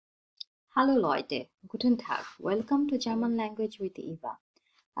Hello লয়ডে, Guten tug, welcome to German language with Eva.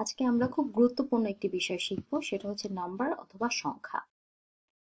 আজকে আমরা খুব গুরুত্বপূর্ণ একটি বিষয় শিখব, সেটা হচ্ছে নাম্বার অথবা সংখ্যা।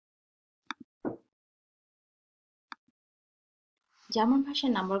 জার্মান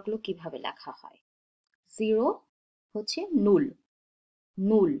ভাষায় নাম্বারগুলো কিভাবে লেখা হয়? 0 হচ্ছে নুল,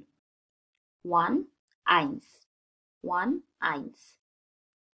 নুল। 1 আইন্স, 1 আইন্স।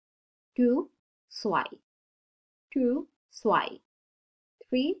 2 সোয়াই, 2 সোয়াই।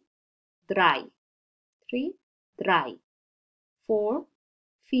 3 দ্রাই, 3 দ্রাই। 4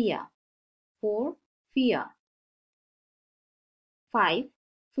 ফিয়া, 4 ফিয়া। 5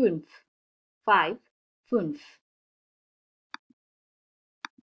 fünf, 5 fünf.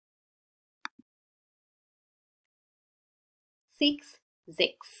 6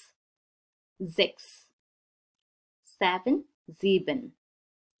 sechs, 6. 7 sieben,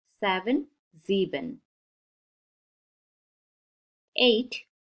 7 sieben. 8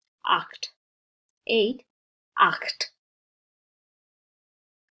 acht, 8 acht.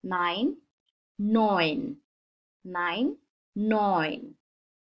 9 neun, 9 neun.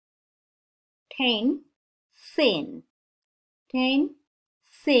 10 zehn, 10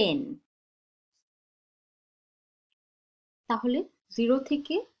 zehn. তাহলে 0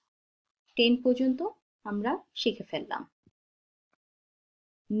 থেকে 10 পর্যন্ত আমরা শিখে ফেললাম।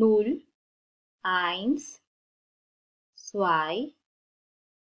 0 1 2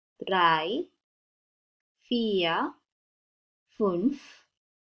 3 4 5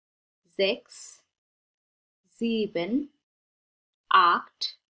 6 7 8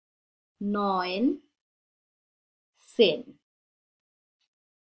 9 10।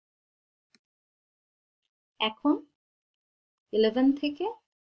 এখন 11 থেকে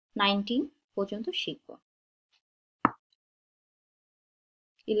 19 পর্যন্ত শিখব।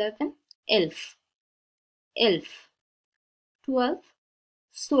 11 elf, elf. 12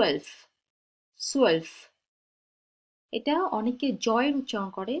 12, 12. এটা অনেকে জয়ের উচ্চারণ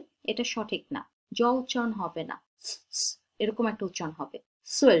করে, এটা সঠিক না। জ উচ্চারণ হবে না, এরকম একটা উচ্চারণ হবে।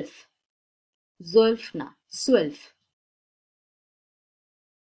 12, 12 না, 12.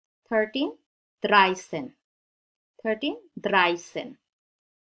 13 13, 13 13.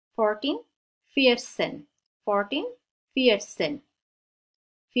 14 14, 14 14.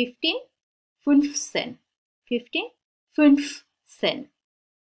 15 15, 15 15.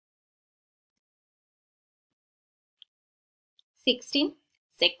 16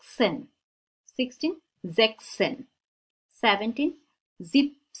 16, 16 16. 17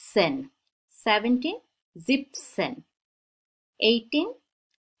 17, 17 17. 18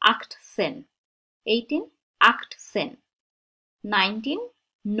 18, 18 18. 19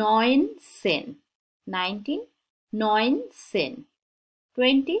 19, 19 19.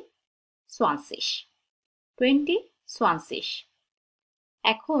 20 20, 20 20.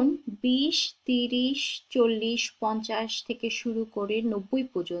 এখন 20 30 40 50 থেকে শুরু করে 90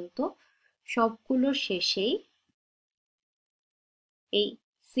 পর্যন্ত সবগুলোর শেষেই এই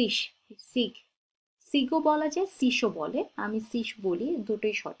সিস, সিগ, সিগও বলা যায়, সিসও বলে। আমি সিস বলি,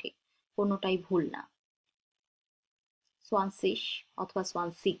 দুটোই সঠিক, কোনোটাই ভুল না। সোয়ানসিস অথবা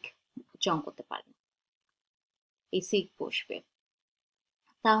সোয়ানসিক উচ্চারণ করতে পারেন, এই সিগ বসবে।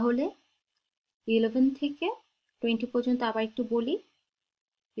 তাহলে 11 থেকে 20 পর্যন্ত আবার একটু বলি।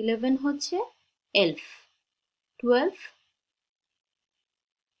 11 হচ্ছে এলফ, 12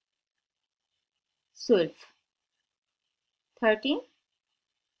 12, 13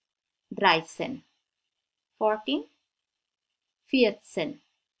 13, 14 14,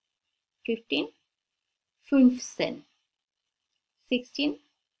 15 15, 16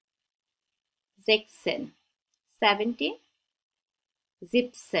 16, 17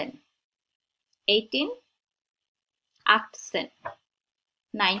 17, 18 18,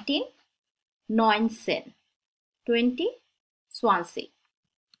 19 19, 20 20.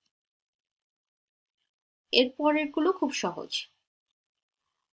 এর পরেরগুলো খুব সহজ।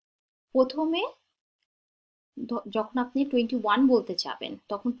 প্রথমে যখন আপনি 21 বলতে চাবেন,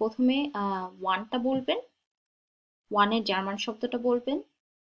 তখন প্রথমে 1টা বলবেন, 1-এর জার্মান শব্দটা বলবেন,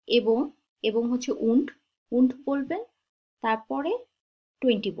 এবং এবং হচ্ছে উন্ড, উন্ড বলবেন, তারপরে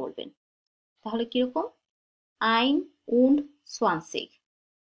 20 বলবেন। তাহলে কিরকম? আইন উন্ড সোয়ানসিগ।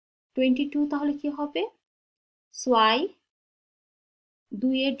 22 তাহলে কি হবে? সোয়াই,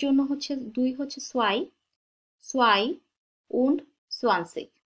 2 এর জন্য হচ্ছে 2 হচ্ছে সোয়াই, সোয়াই উন্ড সোয়ানসিগ।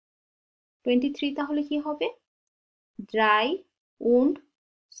 23 তাহলে কি হবে? Dry wound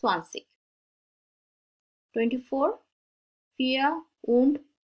সোয়ানসিগ। 24 ফিয়া উন্ড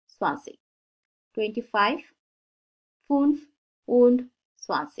সোয়ানসিগ। 25 5 und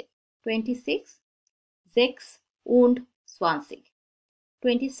 20. 26 6 und 20.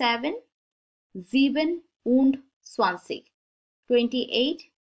 27 27 28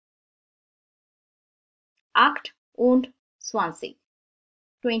 28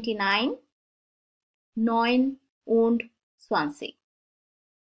 29 29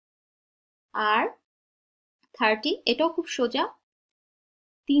 আর 30 এটাও খুব সোজা।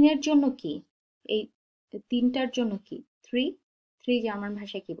 3 জন্য কি, এই 3টার জন্য কি 3 জার্মান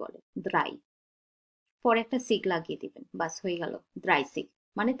ভাষায় কি বলে, দ্রাই, পরে একটা সিগ লাগিয়ে দিবেন, বাস হয়ে গেল দ্রাই সিগ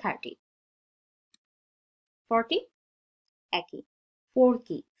মানে 30। 40 একই, 4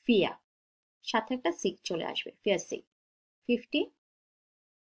 কি ফিয়া, সাথে একটা সিগ চলে আসবে, ফিয়া সিগ। 50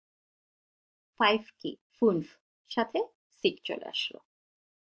 5 কি ফুনফ, সাথে সিগ চলে আসলো।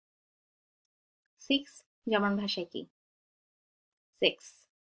 6 জার্মান ভাষায় কি 6,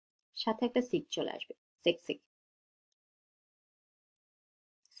 সাথে একটা সিগ চলে আসবে, 6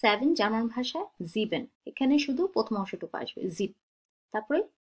 7 জার্মান ভাষায় জিবেন, এখানে শুধু প্রথম অংশটুকু আসবে জিপ, তারপরে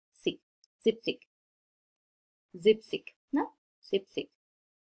সিক, জিপসিক, জিপসিক না জিপসিক।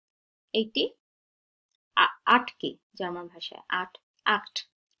 80 8 কি জার্মান ভাষায় 8, আক্ট,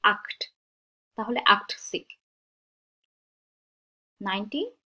 আক্ট, তাহলে আক্ট সিক। 90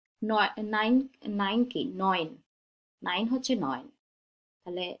 9 কি 9, 9 হচ্ছে 9,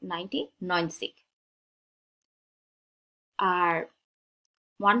 তাহলে 90 9 সিক। আর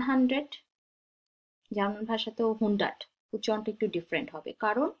 100 জার্মান ভাষাতেও 100 উচ্চারণটা একটু ডিফারেন্ট হবে,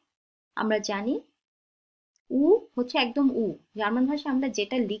 কারণ আমরা জানি উ হচ্ছে একদম উ, জার্মান ভাষায় আমরা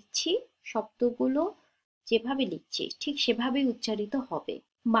যেটা লিখছি শব্দগুলো যেভাবে লিখছি ঠিক সেভাবেই উচ্চারিত হবে।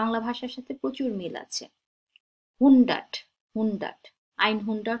 বাংলা ভাষার সাথে প্রচুর মিল আছে। 100 100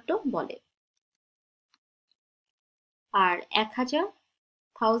 100ও বলে। আর 1000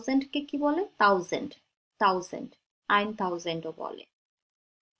 1000কে কি বলে 1000 1000 1000ও বলে।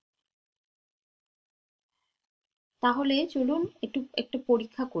 তাহলে চলুন একটু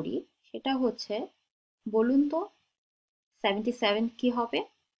পরীক্ষা করি, সেটা হচ্ছে বলুন তো 77 কি হবে।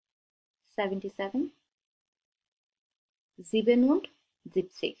 77 জিবেন und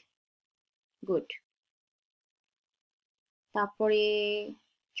জিপসিগ, গুড। তারপরে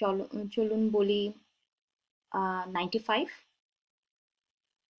চলুন বলি 95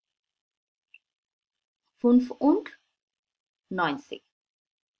 5 und 90,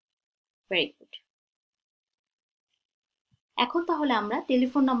 ভেরি গুড। এখন তাহলে আমরা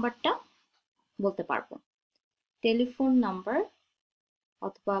টেলিফোন নাম্বারটা বলতে পারবো। টেলিফোন নাম্বার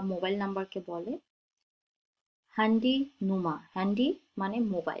অথবা মোবাইল নাম্বারকে বলে হ্যান্ডি নুমা, হ্যান্ডি মানে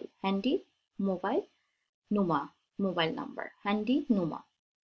mobile, handy mobile, নুমা mobile number, handy নুমা।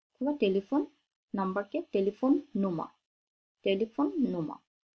 অথবা টেলিফোন নাম্বারকে টেলিফোন নুমা, টেলিফোন নুমা,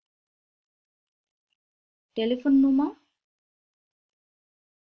 টেলিফোন নুমা।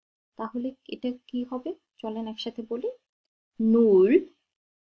 তাহলে এটা কি হবে চলেন একসাথে বলি। 0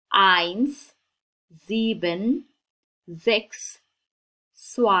 1 7 6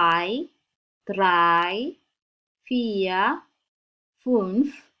 2 3 4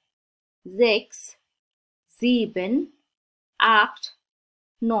 5 6 7 8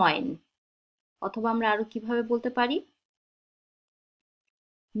 9। অথবা আমরা আরো কিভাবে বলতে পারি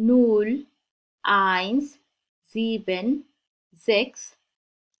 0 1 7 6,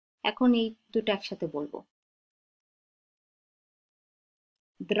 এখন এই দুটো একসাথে বলবো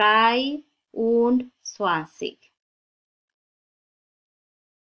 23।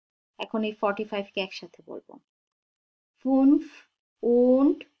 এখন এই 45কে একসাথে বলবো 5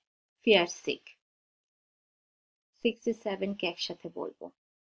 und 40। 67কে একসাথে বলবো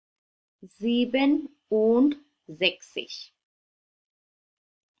 7 und 60।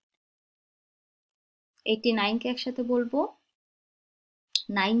 89কে একসাথে বলবো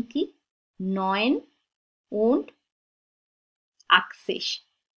 9 কি 9 und 80।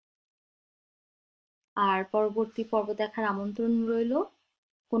 আর পরবর্তী পর্ব দেখার আমন্ত্রণ রইল।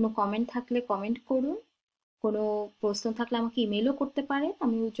 কোনো কমেন্ট থাকলে কমেন্ট করুন, কোনো প্রশ্ন থাকলে আমাকে ইমেলও করতে পারেন,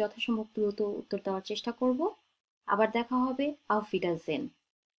 আমি যথাসম্ভব দ্রুত উত্তর দেওয়ার চেষ্টা করব। আবার দেখা হবে। আউফ উইedersehen।